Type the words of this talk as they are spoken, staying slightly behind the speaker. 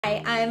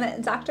Hi,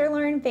 I'm Dr.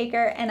 Lauren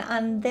Baker, and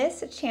on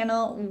this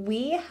channel,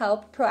 we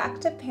help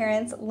proactive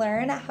parents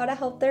learn how to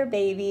help their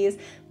babies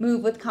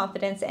move with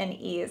confidence and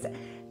ease.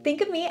 Think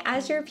of me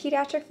as your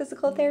pediatric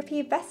physical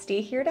therapy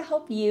bestie, here to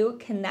help you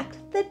connect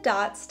the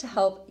dots to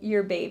help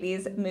your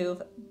babies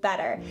move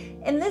better.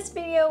 In this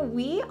video,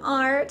 we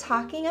are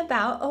talking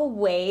about a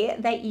way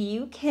that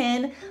you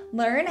can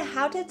learn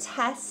how to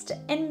test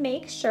and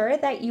make sure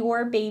that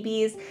your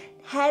baby's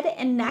head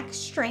and neck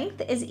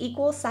strength is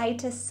equal side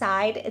to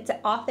side. It's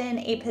often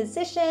a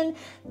position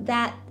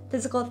that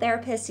physical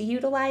therapists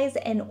utilize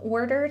in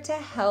order to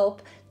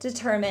help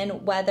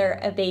determine whether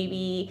a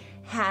baby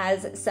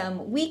has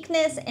some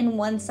weakness in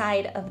one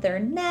side of their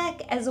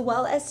neck, as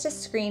well as to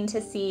screen to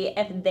see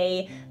if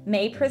they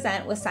may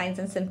present with signs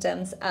and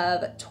symptoms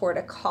of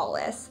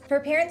torticollis.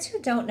 For parents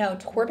who don't know,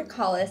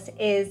 torticollis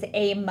is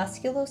a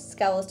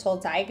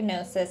musculoskeletal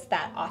diagnosis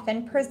that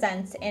often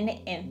presents in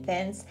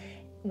infants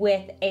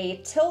with a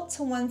tilt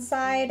to one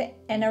side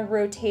and a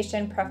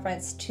rotation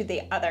preference to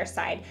the other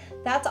side.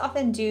 That's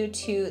often due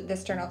to the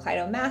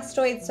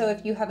sternocleidomastoid. So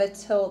if you have a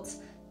tilt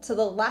to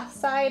the left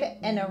side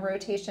and a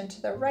rotation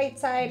to the right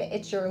side,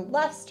 it's your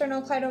left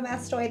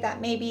sternocleidomastoid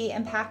that may be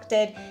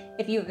impacted.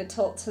 If you have a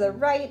tilt to the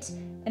right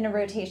and a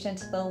rotation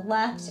to the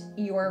left,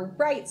 your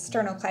right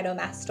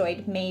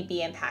sternocleidomastoid may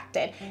be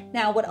impacted.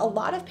 Now, what a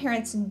lot of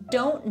parents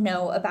don't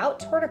know about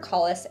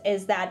torticollis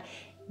is that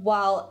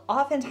while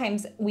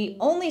oftentimes we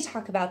only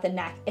talk about the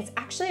neck, it's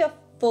actually a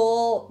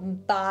full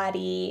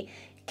body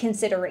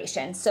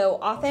consideration. So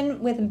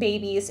often with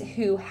babies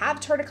who have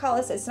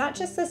torticollis, it's not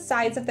just the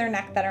sides of their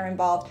neck that are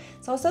involved,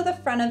 it's also the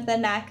front of the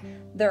neck,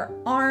 their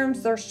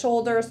arms, their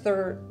shoulders,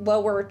 their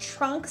lower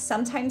trunk,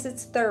 sometimes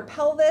it's their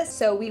pelvis.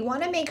 So we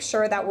want to make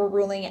sure that we're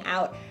ruling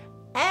out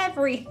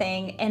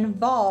everything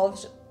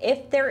involved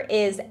if there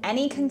is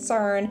any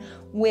concern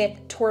with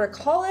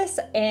torticollis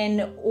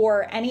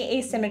or any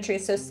asymmetry.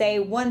 So say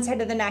one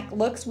side of the neck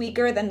looks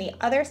weaker than the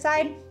other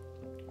side,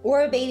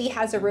 or a baby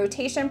has a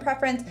rotation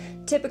preference.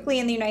 Typically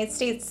in the United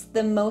States,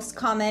 the most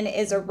common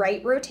is a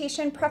right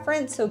rotation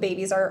preference. So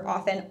babies are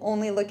often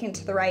only looking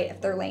to the right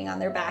if they're laying on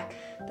their back.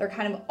 They're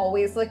kind of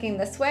always looking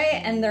this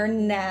way and they're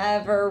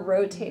never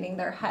rotating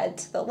their head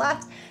to the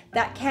left.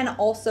 That can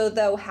also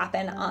though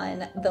happen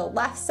on the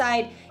left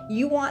side.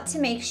 You want to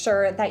make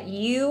sure that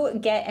you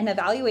get an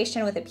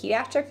evaluation with a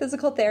pediatric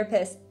physical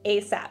therapist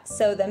ASAP.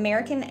 So the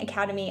American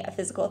Academy of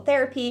Physical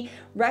Therapy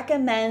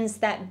recommends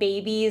that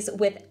babies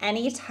with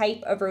any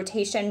type of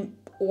rotation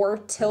or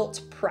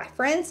tilt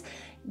preference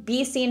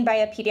be seen by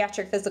a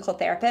pediatric physical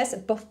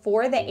therapist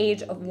before the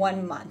age of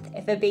 1 month.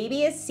 If a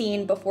baby is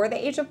seen before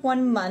the age of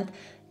 1 month,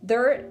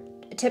 their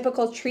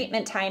typical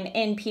treatment time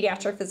in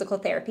pediatric physical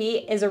therapy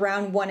is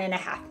around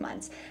 1.5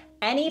 months.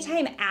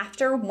 Anytime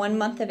after 1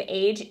 month of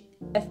age,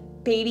 a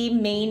baby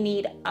may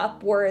need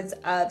upwards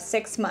of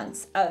 6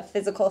 months of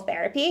physical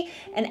therapy.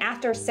 And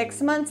after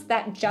 6 months,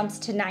 that jumps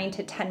to 9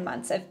 to 10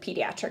 months of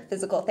pediatric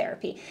physical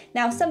therapy.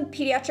 Now, some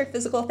pediatric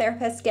physical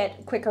therapists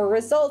get quicker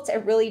results.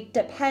 It really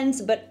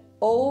depends, but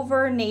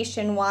over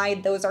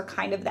nationwide, those are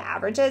kind of the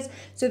averages.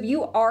 So if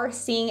you are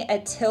seeing a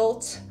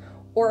tilt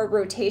or a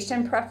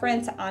rotation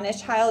preference on a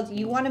child,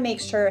 you want to make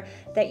sure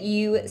that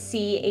you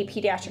see a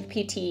pediatric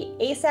PT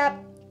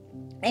ASAP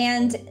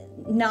and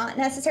not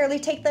necessarily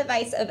take the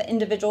advice of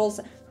individuals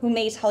who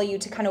may tell you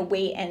to kind of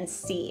wait and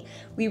see.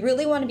 We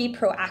really want to be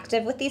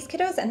proactive with these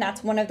kiddos, and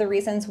that's one of the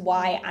reasons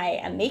why I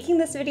am making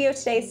this video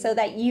today, so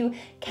that you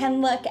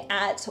can look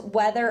at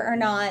whether or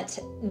not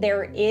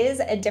there is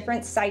a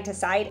difference side to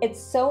side.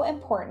 It's so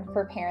important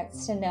for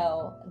parents to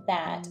know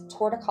that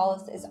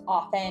torticollis is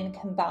often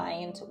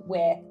combined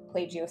with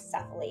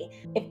plagiocephaly.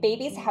 If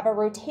babies have a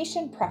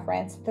rotation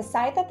preference, the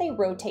side that they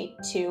rotate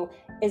to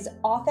is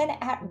often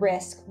at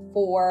risk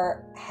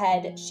for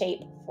head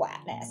shape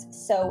flatness.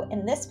 So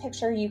in this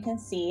picture, you can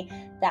see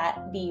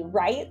that the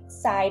right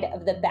side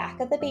of the back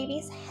of the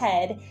baby's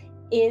head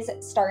is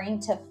starting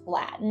to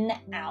flatten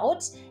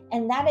out,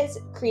 and that is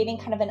creating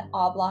kind of an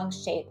oblong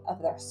shape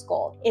of their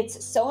skull.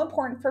 It's so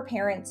important for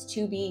parents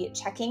to be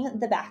checking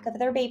the back of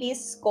their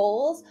baby's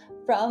skulls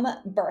from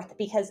birth,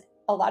 because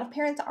a lot of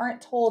parents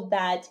aren't told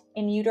that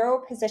in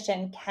utero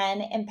position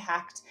can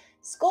impact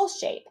skull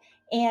shape.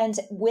 And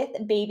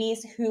with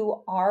babies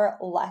who are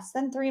less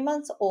than 3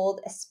 months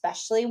old,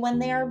 especially when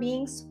they are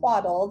being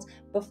swaddled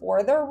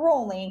before they're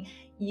rolling,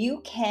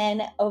 you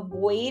can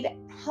avoid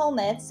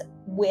helmets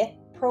with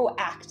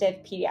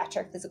proactive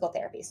pediatric physical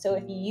therapy. So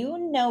if you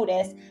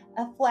notice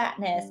a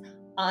flatness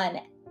on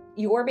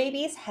your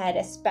baby's head,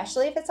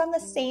 especially if it's on the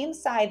same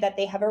side that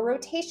they have a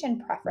rotation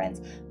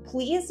preference,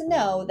 please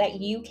know that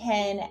you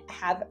can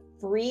have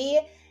free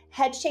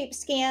head shape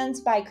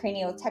scans by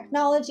cranial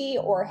technology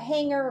or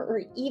hanger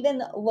or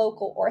even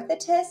local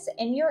orthotists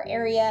in your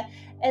area,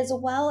 as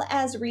well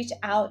as reach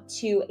out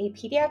to a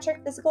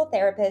pediatric physical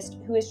therapist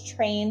who is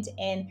trained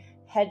in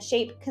head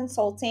shape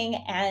consulting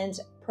and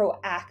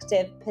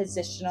proactive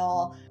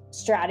positional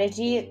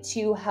strategy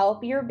to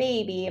help your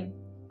baby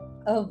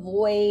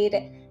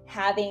avoid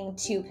having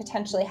to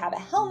potentially have a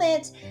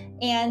helmet,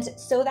 and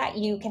so that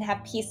you can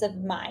have peace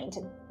of mind.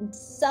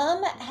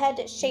 Some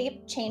head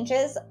shape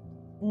changes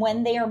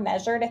when they are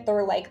measured, if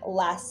they're like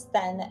less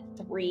than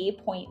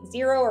 3.0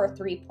 or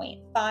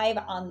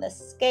 3.5 on the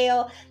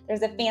scale.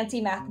 There's a fancy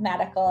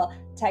mathematical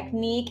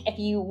technique if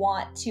you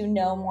want to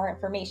know more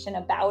information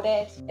about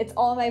it. It's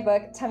all in my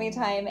book, Tummy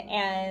Time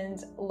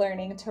and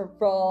Learning to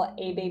Roll,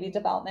 a baby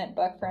development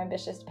book for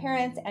ambitious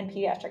parents and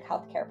pediatric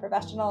healthcare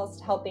professionals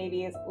to help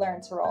babies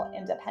learn to roll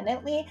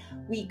independently.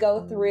 We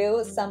go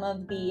through some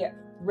of the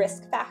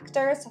risk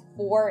factors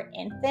for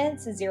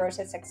infants 0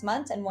 to 6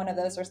 months, and one of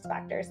those risk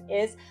factors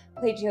is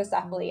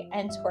Plagiocephaly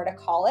and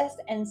Torticollis.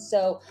 And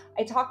so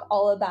I talk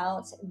all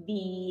about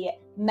the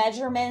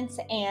measurements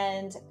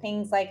and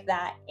things like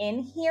that in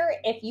here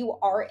if you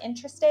are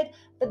interested.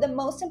 But the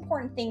most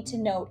important thing to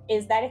note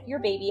is that if your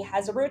baby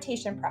has a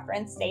rotation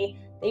preference, say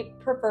they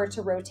prefer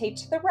to rotate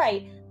to the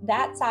right,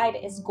 that side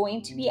is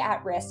going to be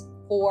at risk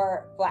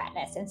for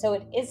flatness. And so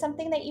it is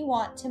something that you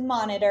want to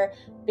monitor.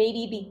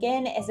 Baby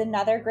Begin is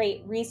another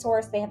great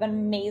resource. They have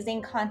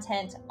amazing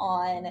content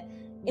on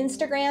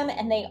Instagram,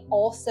 and they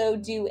also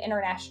do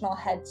international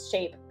head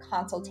shape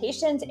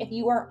consultations. If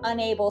you are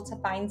unable to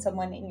find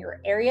someone in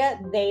your area,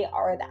 they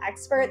are the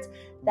experts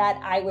that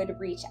I would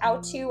reach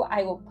out to.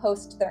 I will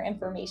post their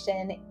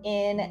information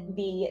in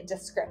the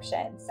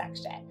description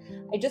section.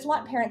 I just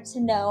want parents to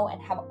know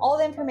and have all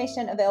the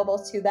information available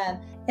to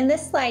them. In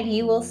this slide,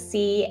 you will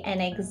see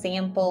an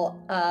example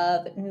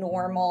of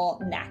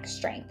normal neck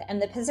strength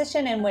and the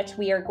position in which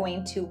we are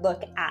going to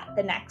look at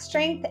the neck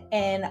strength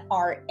in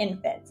our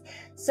infants.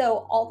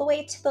 So all the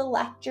way to the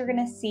left, you're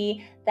going to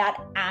see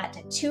that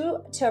at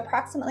 2 to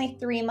approximately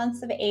 3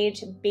 months of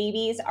age,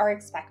 babies are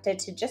expected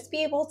to just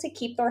be able to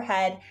keep their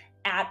head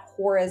at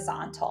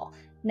horizontal.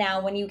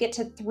 Now, when you get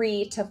to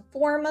 3 to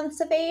 4 months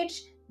of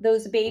age,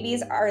 those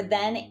babies are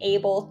then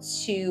able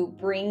to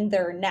bring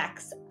their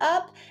necks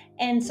up,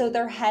 and so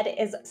their head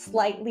is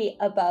slightly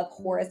above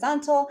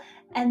horizontal.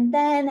 And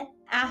then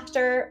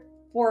after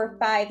 4,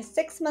 5,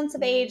 6 months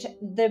of age,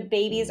 the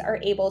babies are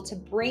able to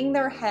bring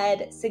their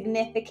head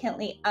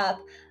significantly up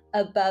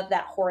above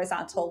that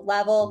horizontal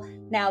level.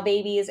 Now,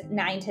 babies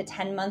 9 to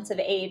 10 months of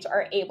age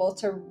are able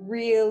to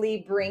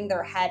really bring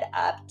their head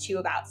up to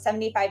about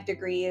 75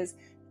 degrees,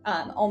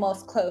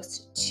 almost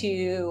close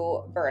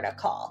to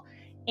vertical.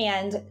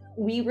 And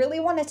we really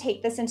want to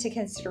take this into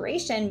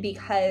consideration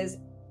because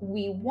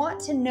we want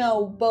to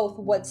know both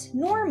what's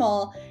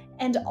normal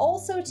and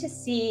also to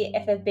see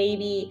if a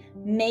baby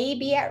may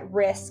be at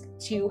risk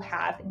to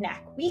have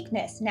neck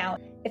weakness. Now,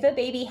 if a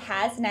baby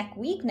has neck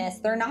weakness,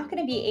 they're not going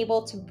to be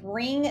able to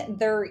bring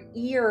their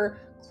ear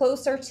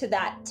closer to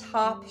that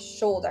top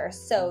shoulder.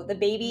 So the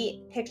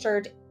baby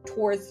pictured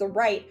towards the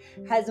right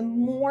has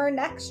more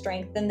neck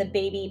strength than the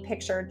baby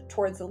pictured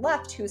towards the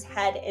left, whose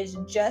head is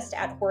just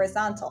at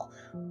horizontal.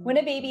 When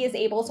a baby is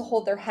able to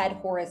hold their head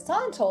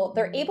horizontal,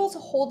 they're able to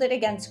hold it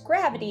against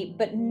gravity,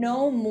 but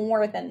no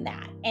more than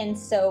that. And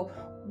so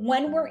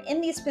when we're in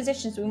these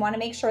positions, we want to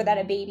make sure that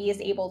a baby is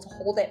able to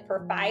hold it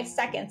for 5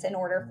 seconds in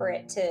order for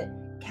it to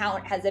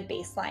count as a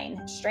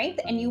baseline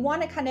strength. And you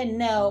want to kind of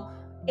know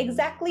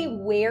exactly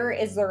where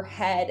is their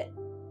head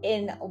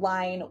in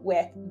line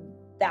with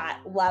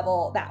that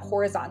level, that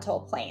horizontal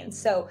plane.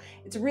 So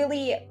it's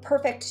really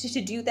perfect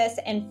to do this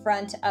in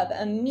front of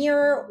a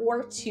mirror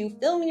or to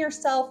film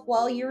yourself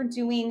while you're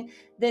doing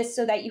this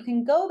so that you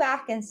can go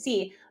back and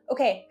see,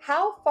 okay,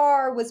 how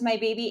far was my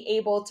baby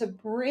able to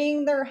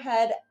bring their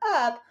head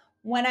up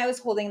when I was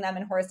holding them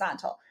in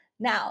horizontal?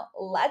 Now,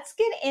 let's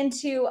get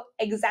into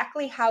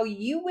exactly how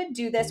you would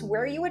do this,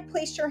 where you would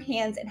place your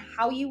hands, and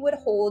how you would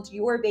hold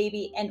your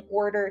baby in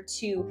order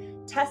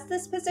to test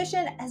this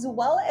position, as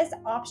well as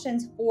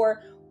options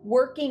for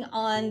working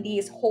on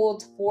these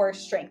holds for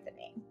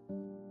strengthening.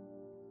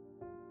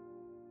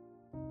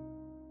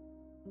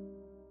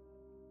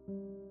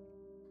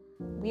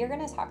 We are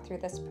going to talk through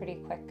this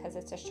pretty quick because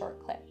it's a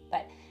short clip,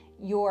 but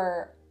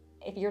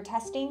if you're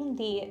testing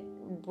the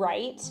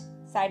right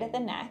side of the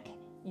neck,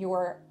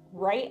 your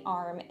right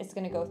arm is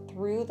going to go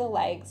through the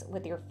legs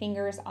with your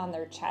fingers on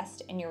their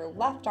chest, and your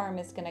left arm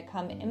is going to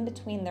come in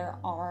between their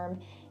arm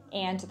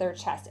and their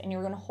chest, and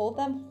you're going to hold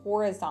them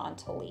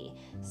horizontally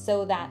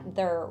so that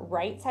their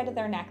right side of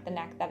their neck, the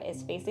neck that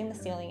is facing the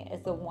ceiling,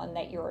 is the one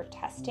that you're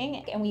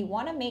testing. And we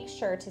want to make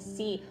sure to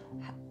see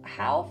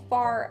how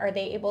far are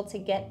they able to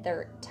get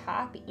their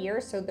top ear,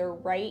 so their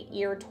right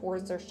ear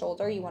towards their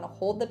shoulder. You want to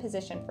hold the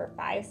position for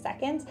 5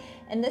 seconds,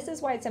 and this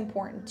is why it's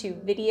important to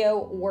video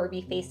or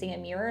be facing a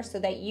mirror so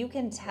that you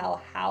can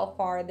tell how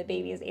far the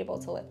baby is able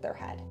to lift their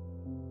head.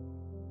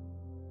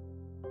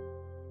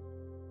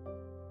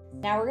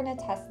 Now we're going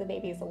to test the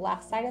baby's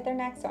left side of their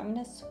neck. So I'm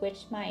going to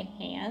switch my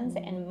hands,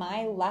 and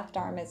my left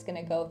arm is going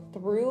to go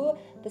through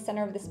the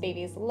center of this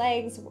baby's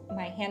legs.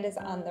 My hand is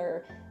on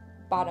their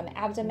bottom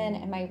abdomen,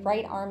 and my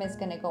right arm is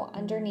gonna go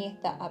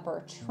underneath the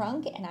upper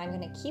trunk, and I'm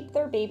gonna keep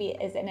their baby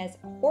in as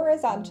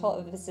horizontal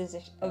of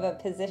a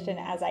position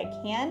as I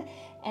can,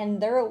 and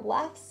their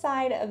left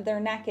side of their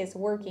neck is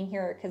working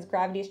here because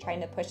gravity is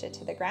trying to push it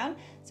to the ground.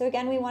 So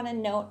again, we wanna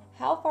note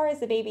how far is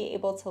the baby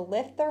able to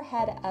lift their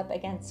head up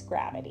against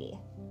gravity.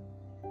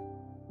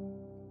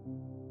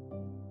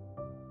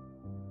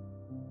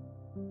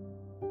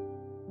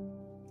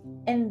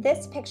 In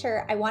this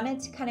picture, I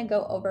wanted to kind of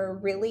go over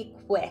really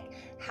quick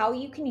how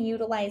you can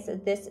utilize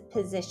this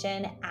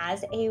position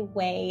as a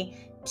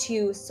way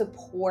to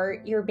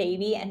support your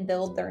baby and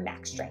build their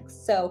neck strength.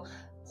 So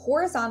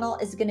horizontal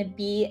is going to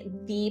be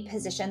the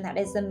position that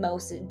is the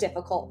most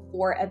difficult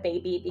for a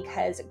baby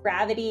because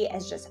gravity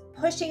is just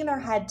pushing their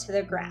head to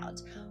the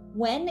ground.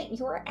 When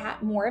you're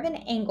at more of an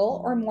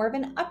angle or more of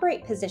an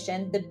upright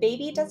position, the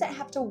baby doesn't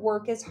have to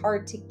work as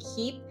hard to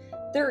keep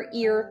their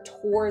ear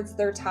towards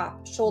their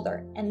top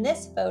shoulder. In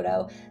this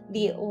photo,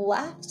 the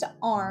left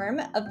arm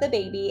of the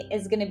baby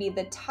is going to be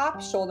the top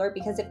shoulder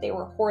because if they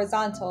were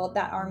horizontal,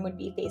 that arm would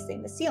be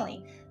facing the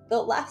ceiling. The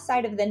left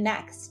side of the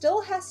neck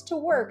still has to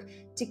work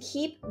to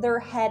keep their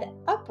head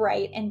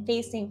upright and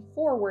facing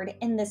forward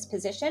in this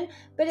position,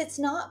 but it's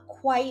not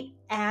quite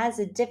as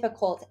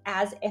difficult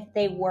as if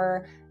they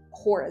were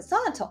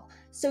horizontal.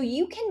 So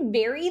you can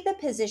vary the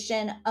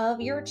position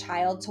of your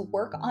child to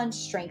work on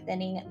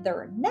strengthening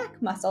their neck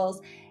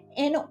muscles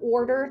in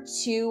order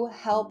to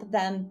help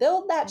them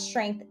build that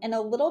strength in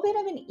a little bit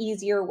of an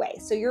easier way.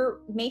 So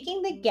you're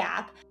making the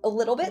gap a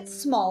little bit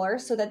smaller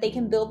so that they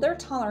can build their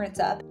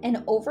tolerance up.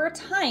 And over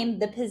time,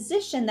 the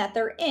position that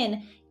they're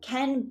in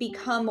can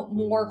become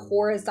more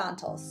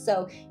horizontal.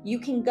 So you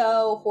can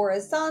go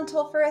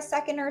horizontal for a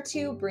second or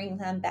two, bring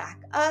them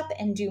back up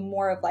and do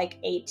more of like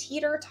a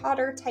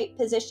teeter-totter type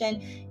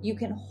position. You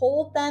can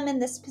hold them in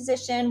this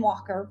position,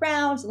 walk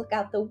around, look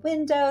out the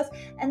windows,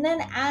 and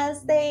then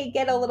as they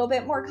get a little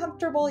bit more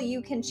comfortable,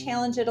 you can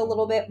challenge it a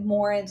little bit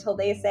more until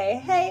they say,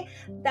 hey,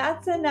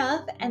 that's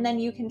enough, and then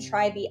you can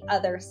try the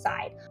other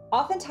side.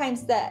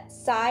 Oftentimes the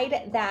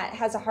side that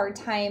has a hard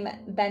time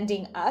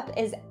bending up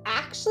is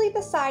actually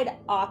the side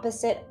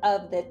opposite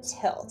of the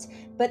tilt,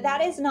 but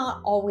that is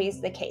not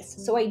always the case.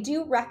 So I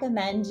do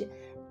recommend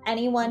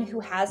anyone who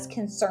has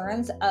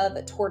concerns of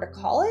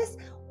torticollis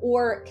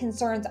or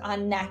concerns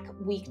on neck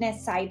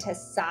weakness side to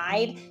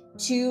side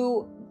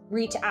to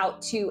reach out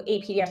to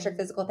a pediatric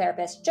physical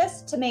therapist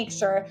just to make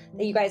sure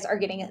that you guys are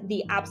getting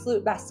the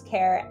absolute best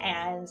care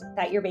and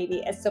that your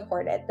baby is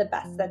supported the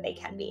best that they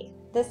can be.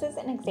 This is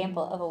an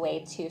example of a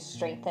way to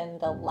strengthen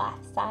the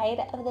left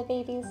side of the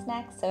baby's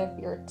neck. So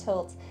if your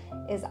tilt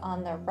is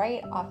on the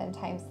right,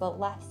 oftentimes the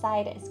left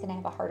side is going to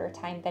have a harder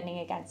time bending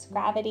against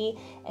gravity.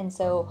 And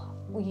so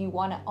you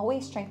want to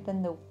always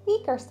strengthen the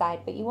weaker side,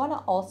 but you want to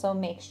also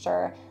make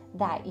sure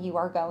that you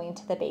are going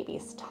to the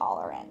baby's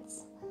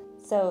tolerance.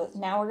 So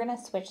now we're going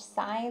to switch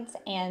sides,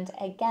 and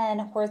again,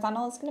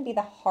 horizontal is going to be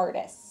the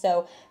hardest.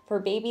 So for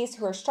babies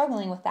who are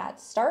struggling with that,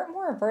 start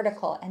more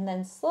vertical and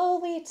then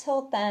slowly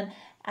tilt them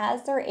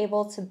as they're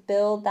able to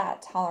build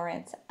that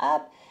tolerance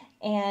up.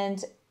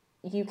 And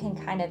you can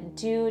kind of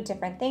do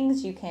different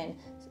things. You can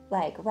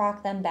like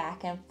rock them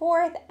back and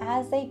forth.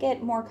 As they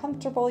get more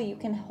comfortable, you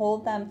can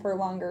hold them for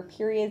longer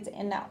periods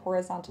in that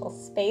horizontal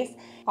space.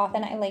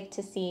 Often I like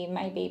to see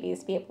my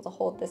babies be able to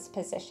hold this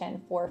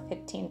position for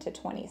 15 to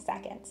 20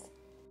 seconds.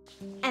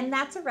 And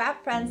that's a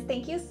wrap, friends.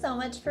 Thank you so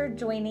much for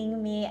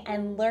joining me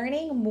and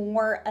learning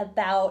more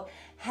about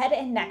head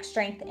and neck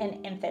strength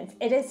in infants.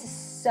 It is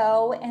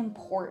so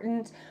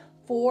important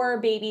for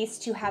babies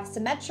to have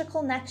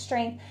symmetrical neck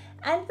strength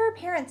and for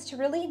parents to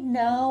really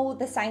know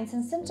the signs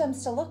and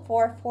symptoms to look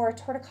for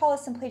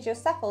torticollis and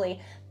plagiocephaly,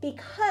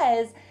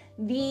 because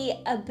the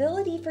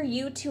ability for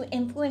you to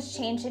influence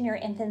change in your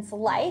infant's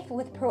life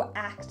with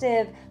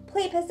proactive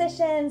play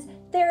positions,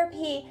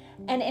 therapy,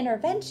 and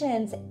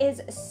interventions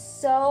is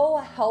so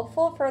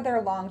helpful for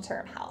their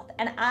long-term health.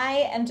 And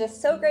I am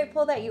just so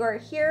grateful that you are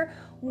here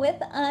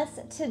with us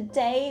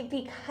today,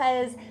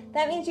 because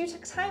that means you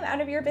took time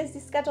out of your busy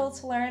schedule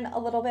to learn a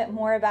little bit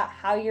more about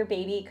how your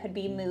baby could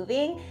be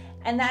moving.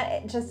 And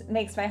that just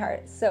makes my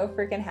heart so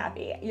freaking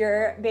happy.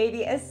 Your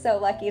baby is so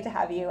lucky to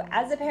have you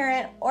as a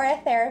parent or a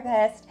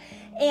therapist.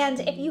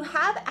 And if you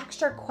have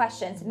extra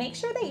questions, make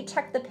sure that you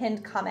check the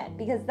pinned comment,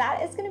 because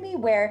that is going to be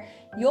where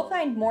you'll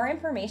find more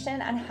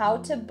information on how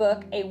to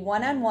book a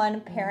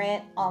one-on-one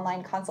parent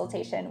online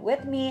consultation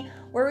with me,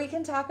 where we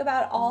can talk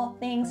about all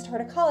things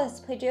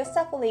torticollis,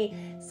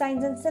 plagiocephaly,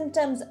 signs and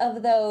symptoms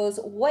of those,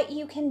 what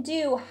you can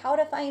do, how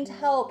to find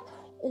help,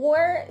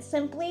 or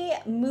simply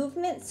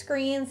movement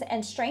screens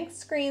and strength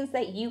screens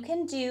that you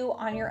can do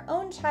on your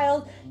own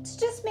child to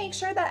just make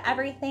sure that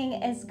everything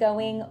is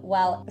going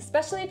well,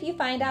 especially if you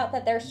find out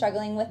that they're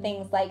struggling with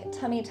things like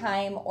tummy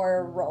time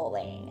or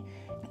rolling.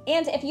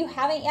 And if you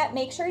haven't yet,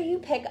 make sure you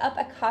pick up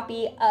a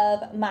copy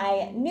of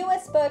my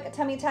newest book,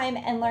 Tummy Time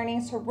and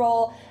Learning to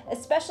Roll,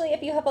 especially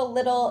if you have a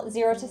little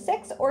 0 to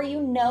 6 or you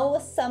know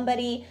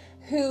somebody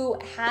who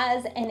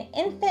has an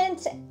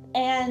infant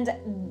and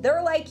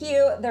they're like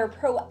you, they're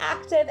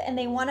proactive and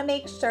they want to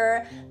make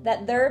sure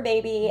that their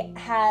baby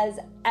has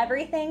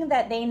everything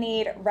that they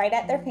need right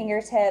at their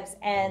fingertips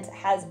and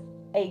has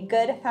a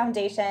good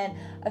foundation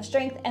of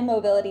strength and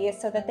mobility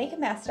so that they can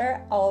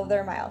master all of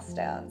their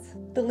milestones.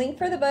 The link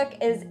for the book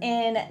is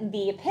in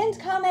the pinned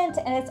comment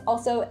and it's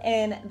also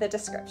in the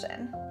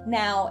description.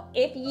 Now,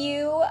 if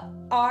you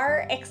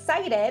are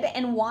excited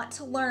and want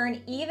to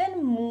learn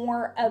even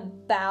more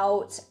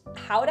about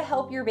how to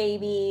help your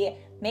baby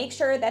make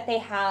sure that they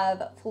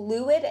have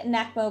fluid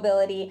neck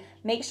mobility,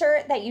 make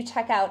sure that you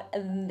check out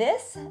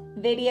this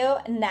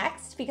video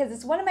next because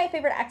it's one of my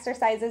favorite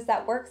exercises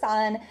that works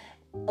on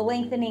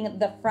lengthening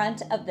the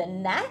front of the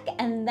neck,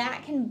 and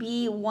that can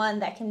be one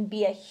that can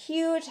be a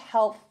huge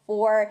help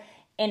for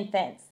infants.